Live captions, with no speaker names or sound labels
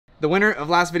the winner of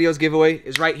last video's giveaway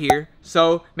is right here.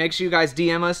 So make sure you guys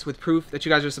DM us with proof that you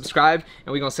guys are subscribed,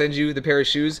 and we're gonna send you the pair of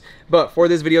shoes. But for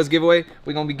this video's giveaway,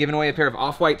 we're gonna be giving away a pair of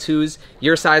off-white 2s,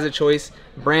 your size of choice,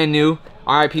 brand new,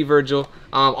 RIP Virgil.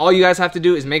 All you guys have to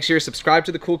do is make sure you're subscribed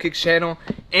to the CoolKicks channel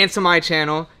and to my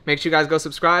channel. Make sure you guys go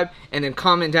subscribe and then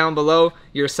comment down below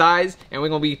your size, and we're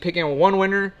gonna be picking one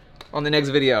winner on the next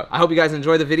video. I hope you guys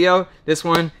enjoy the video. This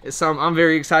one is something I'm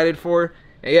very excited for.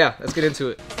 And yeah, let's get into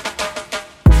it.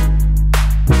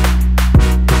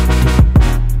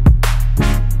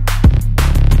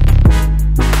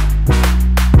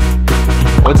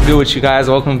 What's good with you guys?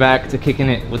 Welcome back to Kicking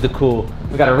It with the Cool.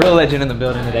 We got a real legend in the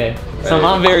building today. Something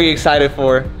I'm very excited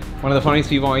for. One of the funniest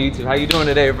people on YouTube. How you doing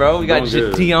today, bro? We got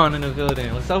JiDion in the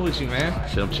building. What's up with you, man?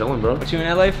 Shit, I'm chilling, bro. What you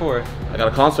in LA for? I got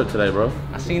a concert today, bro.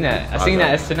 I seen that. I seen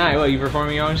that. It's tonight. What, you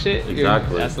performing your own shit?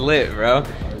 Exactly. That's lit, bro.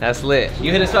 That's lit.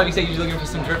 You hit us up. You said you're looking for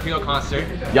some drip for your concert.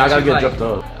 Yeah, I gotta get dripped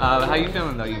up. How you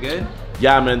feeling though? You good?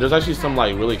 Yeah, man. There's actually some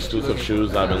like really exclusive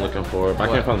shoes that I've been looking for, but I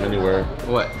can't find them anywhere.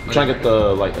 What? I'm trying to get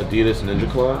the like Adidas Ninja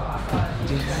collab.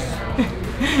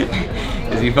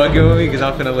 Is he fucking with me? Cause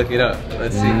I'm finna look it up.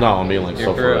 Let's see. No, I'm being like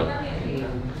so for real.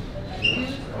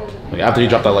 Like after he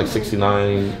dropped that like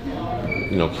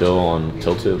 69, you know, kill on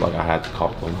Tilted, like I had to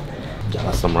cop them. Yeah,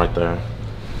 that's them right there.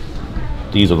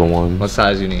 These are the ones. What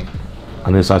size you need? I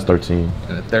need size 13.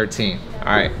 13. All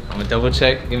right, I'm gonna double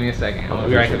check. Give me a second. I'll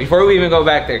be right here. Before we even go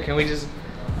back there, can we just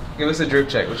give us a drip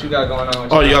check? What you got going on?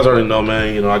 Oh, you guys already know,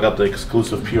 man. You know, I got the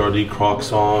exclusive PRD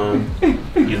Crocs on.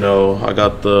 You know, I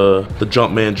got the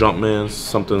Jumpman,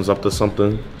 something's up to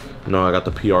something. You know, I got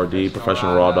the PRD,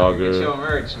 Professional Raw Dogger. Get your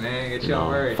merch, man. Get your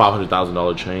merch.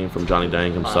 $500,000 chain from Johnny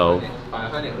Dang himself.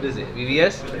 500. What is it?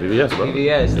 VVS? VVS, bro.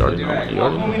 VVS. You already know. Right. You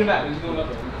already know. Go in the back.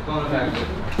 Go in the back.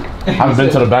 I haven't been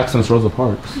to the back since Rosa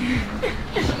Parks. We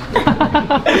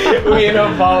ain't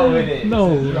no fault with it.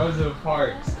 No. Rosa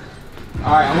Parks.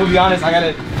 All right, I'm gonna be honest. I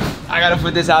gotta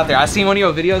put this out there. I seen one of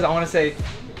your videos. I want to say,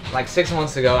 like 6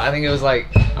 months ago. I think it was like,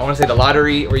 I want to say the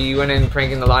lottery, where you went in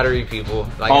pranking the lottery people.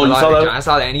 Like, oh, you saw that? I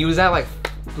saw that, and you was at like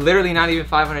literally not even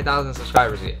 500,000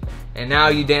 subscribers yet, and now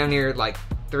you damn near like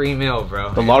 3 mil,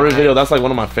 bro. The lottery video, that's like one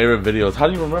of my favorite videos. How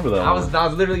do you remember that? I was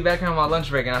literally back here on my lunch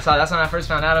break, and I saw, that's when I first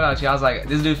found out about you. I was like,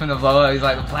 this dude finna blow up. He's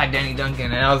like Black Danny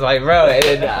Duncan, and I was like, bro,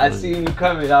 and I seen you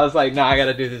coming. I was like, nah, I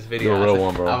gotta do this video. You're a real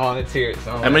one, bro. I volunteered.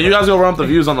 So I mean, you guys go run up the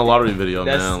views on the lottery video,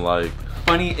 man. Like,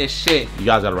 funny as shit. You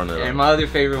guys gotta run it up. And my other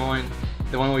favorite one,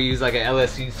 the one where you use like an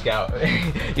LSU scout.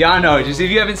 Y'all know, just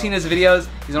if you haven't seen his videos,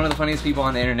 he's one of the funniest people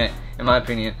on the internet, in my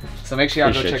opinion. So make sure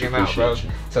y'all go check him out, bro.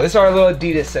 So this is our little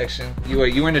Adidas section. You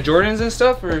into Jordans and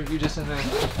stuff, or you just into?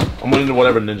 I'm into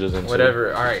whatever Ninja's into.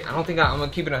 Whatever. All right. I don't think I'm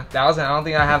gonna keep it 1,000. I don't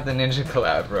think I have the Ninja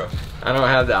collab, bro. I don't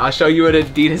have that. I'll show you what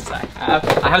Adidas I have.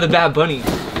 I have the Bad Bunny. You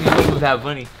think of Bad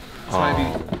Bunny? This might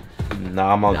be.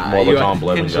 Nah, I'm more of a John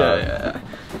Blevin guy.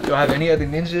 Do I have any other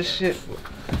Ninja shit?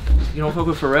 You don't fuck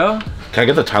with Pharrell? Can I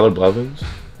get the Tyler Blevins?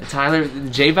 The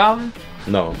J Balvin?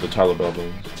 No, the Tyler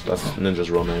Blevins. That's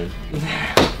Ninja's real name.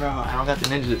 Bro, I don't got the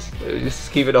Ninjas.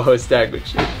 Just keep it a whole stack with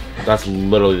shit. That's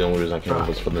literally the only reason I came up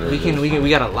with for the Ninjas. We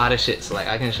got a lot of shit. So like,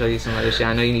 I can show you some other shit.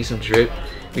 I know you need some drip.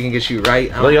 We can get you right.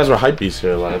 I thought you guys were hype beasts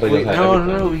here. Like, I thought you guys had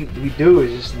no, we do.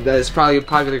 It's just that's probably a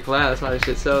popular collab. That's why this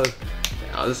shit sells.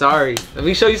 Oh, sorry. Let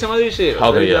me show you some other shit.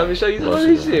 Okay, yeah. Let me show you some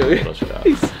other shit.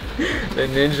 The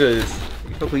Ninjas.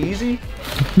 You fuck with Easy?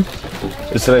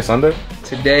 Is today Sunday?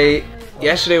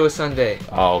 Yesterday was Sunday.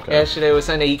 Oh, okay. Yesterday was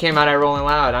Sunday. You came out at Rolling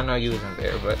Loud. I know you wasn't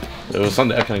there, but it was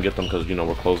Sunday. I couldn't get them because, you know,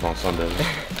 we're closed on Sundays.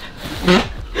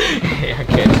 Hey, I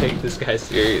can't take this guy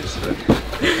serious.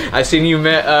 I seen you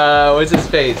met what's his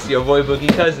face? Your boy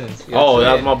Boogie Cousins. You know oh,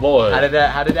 that's my boy. How did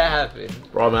that happen?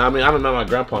 Bro, man, I mean, I haven't met my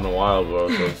grandpa in a while, bro.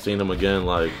 So seeing him again,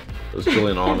 like, it was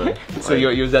truly an honor. So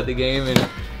you was at the game and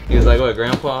he was like, what,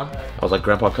 Grandpa? I was like,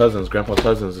 Grandpa Cousins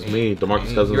is me.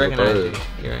 DeMarcus Cousins is the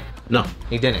third. No.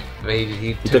 He didn't. But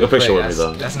he took a picture with me,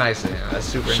 though. That's nice. That's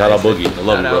super nice. Shout out Boogie. I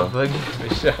love you, bro. Shout out Boogie,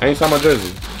 for sure. And he signed my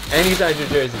jersey. And he signed your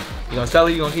jersey. You gonna sell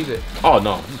it, you gonna keep it? Oh,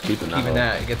 no. I'm keeping that. Keeping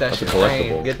that. Get that shit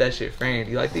framed. Get that shit framed.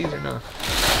 You like these or no?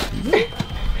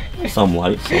 Some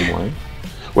light.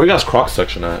 Where you guys Crocs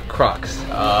section at? Crocs.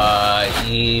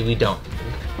 We don't.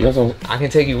 You guys don't? I can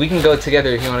take you. We can go together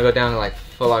if you want to go down to like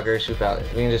Foot Locker or Shoe Palace.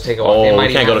 We can just take a walk. Oh,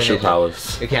 we can't go to Shoe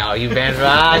Palace. We can't. Oh, you banned from.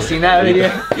 I seen that video.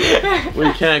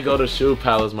 We can't go to Shoe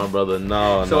Palace, my brother.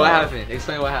 No. So what happened?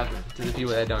 Explain what happened to the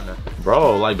people that don't know.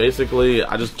 Bro, like basically,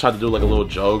 I just tried to do like a little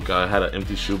joke. I had an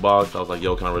empty shoebox. I was like,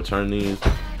 yo, can I return these?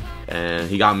 And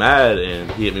he got mad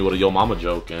and he hit me with a yo mama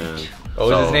joke, and What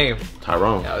was his name?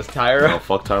 Tyrone. That was Tyrone. No,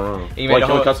 fuck Tyrone. Wait,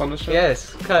 can we cuss on this show?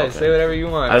 Yes, cuss. Say whatever you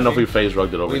want. I didn't know if we phase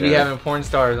rugged it over here. We be having porn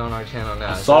stars on our channel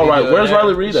now. Saw right. Where's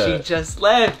Riley Reed at? She just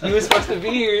left. He was supposed to be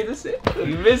here.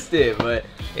 You missed it, but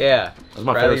yeah. That's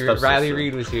my favorite stepsister. Riley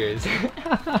Reed was here.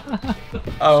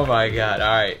 Oh my god. All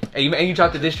right. And you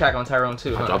dropped the diss track on Tyrone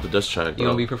too, huh? I dropped the diss track, bro. You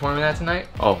gonna be performing that tonight?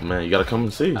 Oh man, you gotta come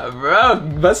and see. Bro,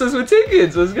 bust us with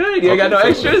tickets. What's good? You ain't got no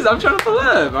extras? I'm trying to pull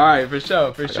up. All right, for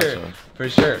sure. For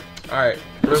sure. All right.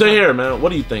 So here, man,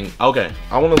 what do you think? Okay,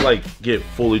 I want to like get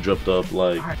fully dripped up.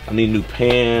 Like, I need new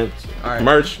pants,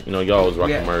 merch. You know, y'all always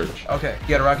rocking merch. Okay, you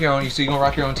gotta rock your own. So you gonna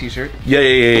rock your own T-shirt?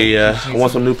 Yeah. I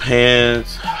want some new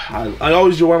pants. I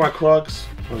always do wear my Crocs.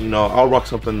 You know, I'll rock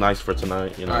something nice for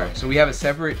tonight. You know. All right. So we have a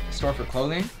separate store for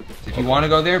clothing. If you want to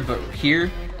go there, but here.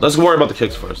 Let's worry about the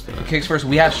kicks first. Then. The kicks first.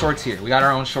 We have shorts here. We got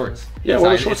our own shorts. Yeah,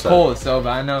 what are shorts? It's cold, so but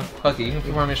I know. Fuck it, you can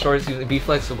perform in shorts. You can be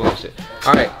flexible and shit.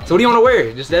 All right. So what do you want to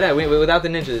wear? Just that without the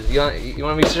ninjas. You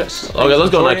want me to? Okay,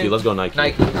 let's go Nike. Let's go Nike.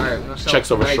 Nike. All right.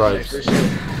 Checks over stripes.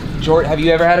 Jordan, have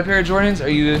you ever had a pair of Jordans? Are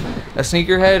you a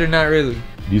sneakerhead or not really?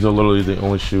 These are literally the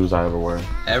only shoes I ever wear.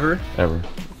 Ever? Ever.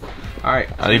 All right.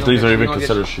 I think these are even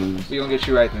considered shoes. We're gonna get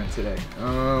you right then today.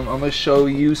 I'm gonna show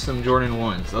you some Jordan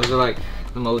 1s. Those are like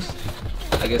the most,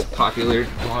 I guess, popular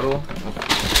model.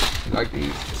 You like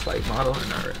these? It's like model or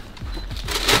not really?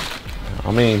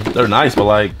 I mean, they're nice, but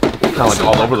like kind of like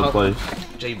all over the place.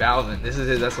 J Balvin. This is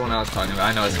his. That's the one I was talking about.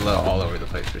 I know it's a little all over the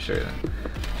place for sure. Then.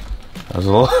 That's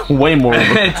a little, way more. All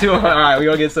right, we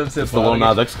gonna get some simple. It's the Lil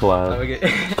Nas X collab.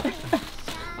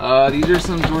 These are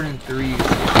some Jordan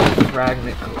 3s,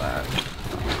 fragment collab.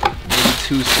 Maybe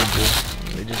too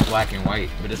simple. They're just black and white,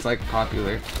 but it's like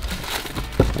popular.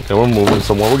 Okay, we're moving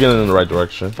somewhere. We're getting in the right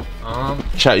direction.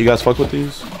 Chat, you guys fuck with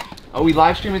these? Oh, we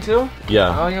live streaming too?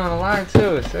 Yeah. Oh, you on the live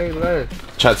too? Say less.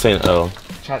 Chat saying L.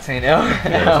 Chat saying L?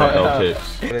 Yeah, L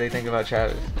kicks. What do they think about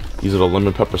Travis? These are the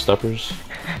lemon pepper steppers.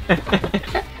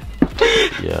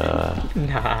 Yeah.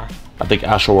 Nah. I think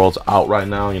Astroworld's out right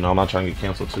now. You know, I'm not trying to get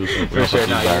canceled too. So for sure,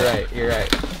 no, you're right.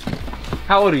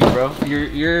 How old are you, bro?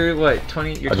 You're what,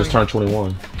 20? I just turned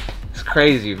 21. It's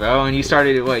crazy, bro. And you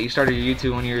started what? You started your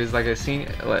YouTube when you was like a senior,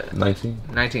 what? 19.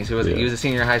 19, so you was a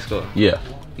senior in high school. Yeah.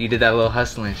 You did that little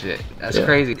hustling shit. That's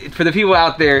crazy. For the people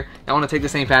out there that want to take the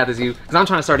same path as you, because I'm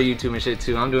trying to start a YouTube and shit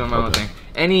too. I'm doing my own thing.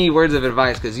 Any words of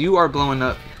advice? Because you are blowing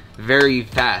up very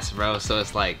fast, bro. So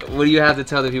it's like, what do you have to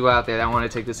tell the people out there that want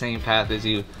to take the same path as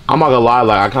you? I'm not gonna lie,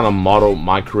 like I kind of modeled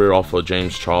my career off of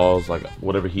James Charles, like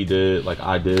whatever he did, like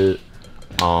I did.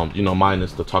 You know, mine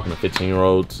is the talking to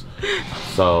 15-year-olds.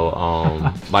 So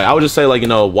like I would just say, like, you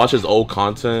know, watch his old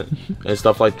content and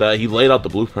stuff like that. He laid out the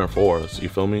blueprint for us, you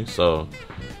feel me? So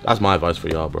that's my advice for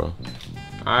y'all, bro. All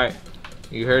right,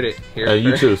 you heard it here. Hey,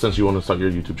 you too, since you want to start your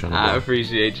YouTube channel, bro. I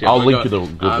appreciate you. I'll link you the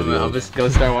good videos. I'm just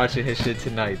gonna start watching his shit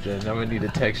tonight then. I'm gonna need to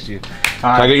text you.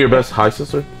 Can I get your best hi,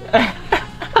 sister?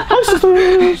 Hi,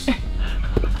 sisters.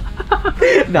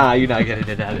 Nah, you're not getting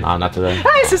it out of it. Nah, not today.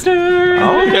 Hi, sister.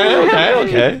 Oh,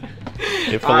 okay.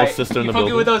 Your fellow sister in the building.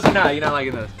 You with those or not? You're not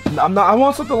liking those? I'm not. I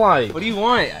want something like. What do you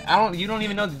want? You don't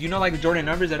even know. Do you know like the Jordan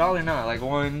numbers at all or not? Like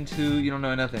 1, 2. You don't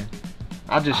know nothing.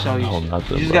 I'll just show you.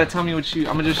 Nothing, you just gotta tell me what you.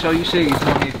 I'm gonna just show you shit. You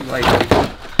tell me if you like it.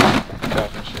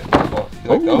 You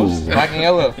like those? Black and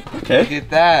yellow. Okay. Look at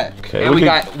that. Okay.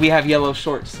 And we have yellow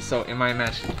shorts, so it might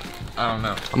match. I don't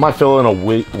know. I might fill in a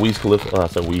Wiz Khalifa. I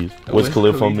said Wiz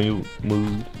Khalifa mood.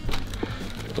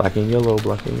 Black and yellow,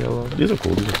 black and yellow. These are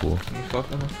cool. These are cool.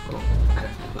 Okay.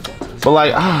 But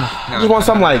like, I just want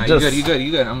something like just. You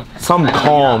good. Something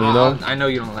calm, you know. I know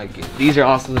you don't like it. These are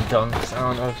also the dunks. I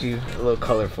don't know if you a little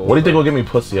colorful. What do you think will get me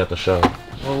pussy at the show?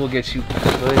 What will get you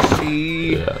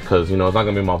pussy? Yeah, cause you know it's not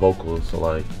gonna be my vocals, so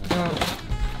like.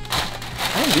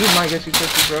 I think these might get you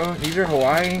pussy, bro. These are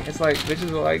Hawaiian. It's like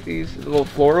bitches will like these. It's a little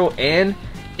floral, and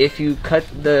if you cut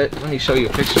the, let me show you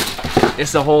a picture.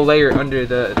 It's the whole layer under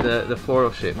the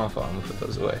floral shit. My fault. I'm gonna put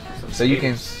those away. So you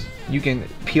can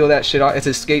peel that shit off. It's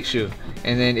a skate shoe,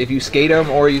 and then if you skate them,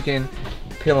 or you can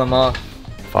peel them off.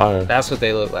 Fire. That's what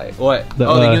they look like. What?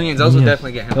 The unions. Those will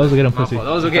definitely get him. Those will get him pussy.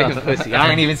 Those will get him pussy. I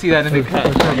didn't even see that in the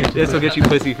cut. This will get you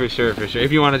pussy for sure.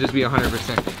 If you want to just be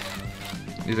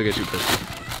 100%, these will get you pussy.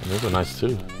 Those are nice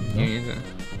too. Unions and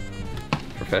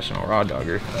professional raw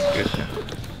dogger. That's good shit.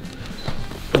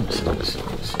 Let me see.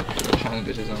 Trying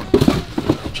bitches on.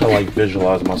 I'm trying to like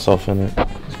visualize myself in it.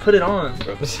 Just put it on,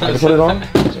 bro. I can put it on?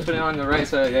 Just put it on the right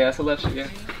side. Yeah, that's the left shoe. Yeah.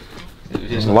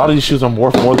 A lot of these shoes are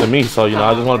worth more than me, so you know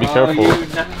I just want to be careful.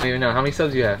 I don't even know. How many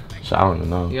subs do you have? I don't even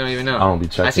know. You don't even know? I don't be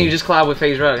checking. I seen you just collab with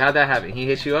FaZe Rug. How'd that happen? He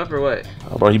hit you up or what?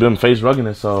 Bro, he been FaZe rugging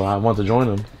it, so I want to join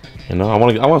him. You know, I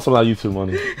want some of that YouTube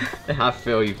money. I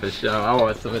feel you for sure. I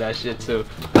want some of that shit too.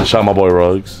 Shout out my boy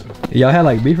Ruggs. Y'all had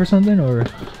like beef or something, or?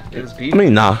 It was beef. I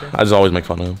mean, nah. I just always make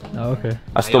fun of him. Oh, okay.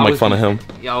 I still make fun of him.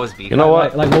 Y'all always beef. You know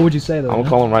what? Like what would you say though? I'm gonna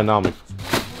call him right now.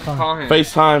 Call him.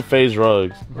 FaceTime, FaZe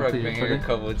Ruggs. Ruggs been here a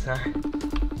couple of times.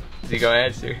 Is he gonna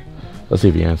answer? Let's see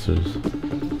if he answers.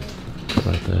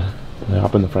 Right there. Yeah,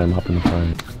 hop in the frame. Hop in the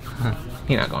frame.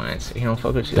 He not gonna answer. He don't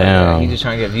fuck with you. Damn. He just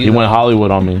trying to get views. He went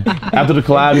Hollywood on me. After the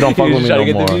collab, he don't fuck with me no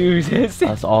more. Views.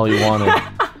 That's all he wanted.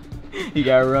 He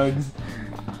got Ruggs.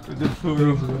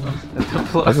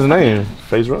 That's his name.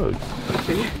 FaZe Ruggs.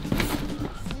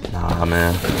 Nah,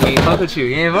 man. He ain't fuck with you.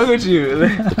 He ain't fuck with you. The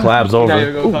collab's over. Now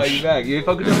you're gonna call you back. You ain't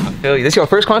fuck with him? I feel you. This your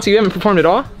first concert? You haven't performed at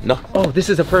all? No. Oh, this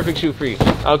is a perfect shoe for you.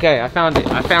 Okay, I found it.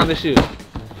 I found the shoe.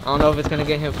 I don't know if it's gonna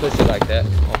get him twisted like that.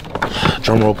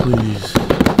 Drum roll, please.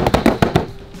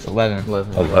 It's 11.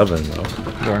 11, though.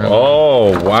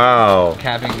 Oh, wow.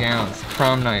 Cap and gowns,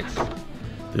 prom nights.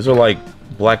 These are like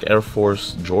black Air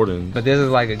Force Jordans. But this is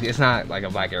like, it's not like a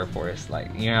black Air Force.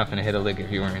 Like, you're not gonna hit a lick if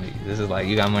you're wearing these. This is like,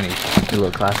 you got money. A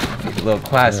little classy. A little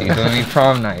classy, you feel me?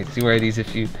 Prom nights. You wear these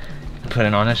if you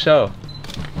putting on a show.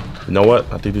 You know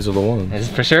what? I think these are the ones. Is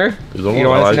this for sure? These are the You ones. don't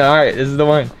want to see? Alright, this is the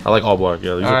one. I like all black.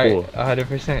 Yeah, these are cool.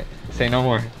 100%. Say no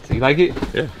more. So you like it?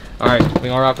 Yeah. Alright, we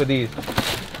gonna rock with these.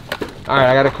 Alright,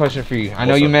 I got a question for you. I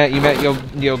know you met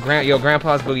your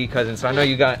grandpa's boogie cousin, so I know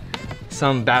you got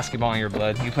some basketball in your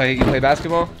blood. You play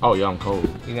basketball? Oh yeah, I'm cold.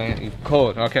 You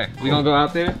cold. Okay. We gonna go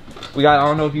out there. We got, I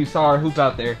don't know if you saw our hoop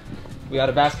out there. We got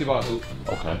a basketball hoop.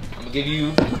 Okay. I'm gonna give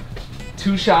you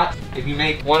 2 shots. If you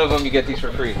make one of them, you get these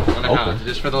for free on the house,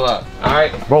 just for the love. All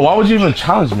right. Bro, why would you even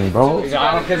challenge me, bro? Because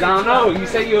I don't know. You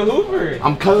say you're a hooper.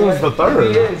 I'm cousins the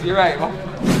third. He is. You're right. Damn.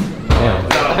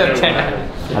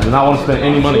 I do not want to spend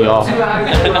any money, y'all.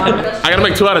 I gotta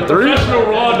make 2 out of 3? Professional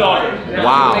raw dog.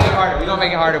 Wow. We're gonna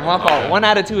make it harder. One fault. 1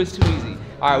 out of 2 is too easy.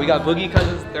 All right, we got Boogie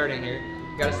Cousins third in here.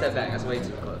 You gotta step back. That's way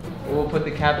too close. We'll put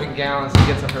the cap and gowns to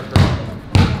get some her first.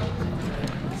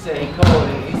 He said he cold.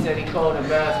 He said he cold in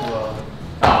basketball.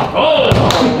 Oh!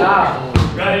 Nah.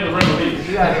 Gotta hit the ring with these.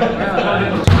 You gotta hit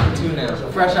around. 2 now.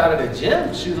 Fresh out of the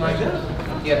gym, shooting like that.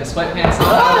 You have the sweatpants on.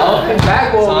 Oh, his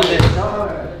backboard.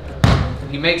 If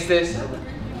he makes this,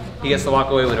 he gets to walk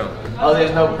away with them. Oh,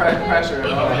 there's no pressure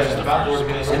at all.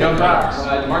 And no props.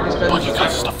 Marcus Cousins. You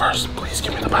guys is the first. Please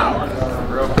give me the power.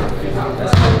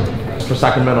 For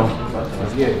Sacramento.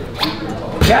 Let's get it.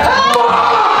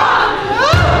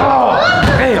 Oh,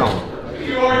 damn.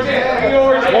 One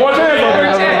more chance.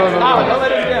 Don't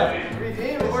let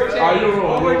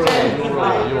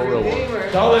him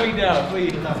down. Don't let me down,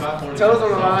 please. Toes on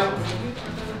the line.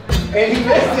 And he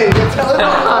missed it. Your toes on the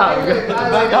line.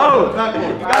 Go. You gotta make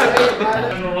it.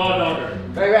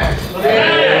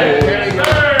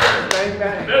 Bang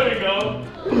back. There we go.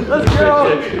 Let's go.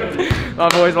 My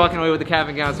boy's walking away with the cap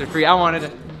and gowns for free. I wanted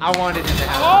it to happen.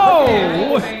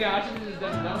 Oh!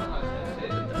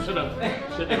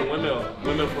 Should have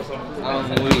windmill for something.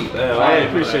 I'm weak. I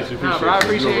appreciate you. Nah, bro, I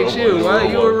appreciate you. Well,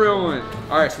 you a real one.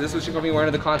 All right, so this is what you're gonna be wearing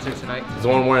at the concert tonight. It's the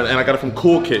one I'm wearing, and I got it from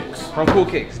CoolKicks. From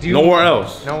CoolKicks. Nowhere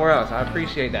else. Nowhere else. I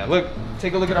appreciate that. Look,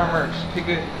 take a look at our merch. Pick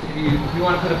it if you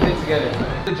want to put a fit together.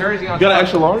 The jersey on. You got an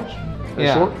extra large?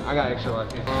 Yeah, short? I got extra large.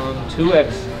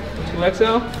 2X.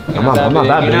 2XL? I'm not that big.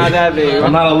 You're not that big.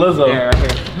 I'm not a Lizzo. Yeah, right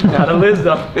here. Not a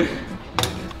Lizzo.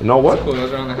 You know what? Cool,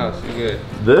 those are on the house. You're good.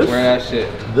 This? Wear that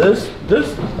shit. This?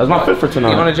 That's my fit for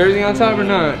tonight. You want a jersey on top or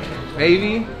not?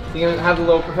 Maybe? You gonna have the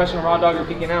little professional raw dogger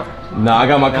peeking out? Nah, I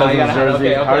got my cousin's jersey.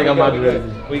 Okay, I already got my jersey.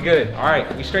 We good. All right,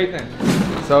 we straight then.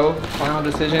 So, final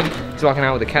decision. He's walking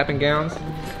out with the cap and gowns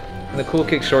and the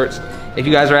CoolKicks shorts. If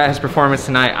you guys are at his performance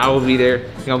tonight, I will be there.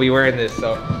 You're gonna be wearing this,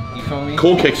 so you feel me?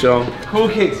 CoolKicks, y'all.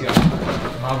 CoolKicks, y'all.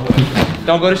 My boy.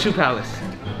 Don't go to Shoe Palace.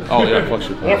 Oh yeah, fuck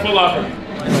Shoe Palace. Or Foot Locker.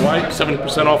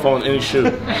 70% off on any shoe.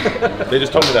 They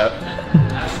just told me that.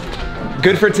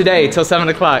 Good for today, till 7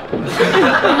 o'clock.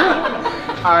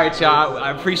 All right, y'all. I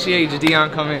appreciate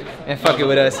JiDion coming and fucking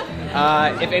with us.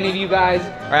 If any of you guys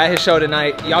are at his show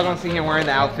tonight, y'all gonna see him wearing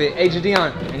the outfit. Hey,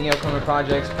 JiDion, any upcoming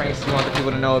projects, pranks you want the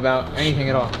people to know about? Anything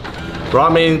at all? Bro, I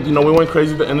mean, you know, we went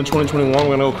crazy at the end of 2021.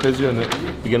 We're gonna go crazier in the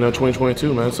beginning of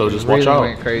 2022, man. So just watch out.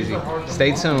 Went crazy.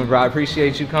 Stay tuned, bro. I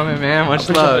appreciate you coming, man. Much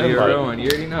love. You're a real one. You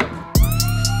already know.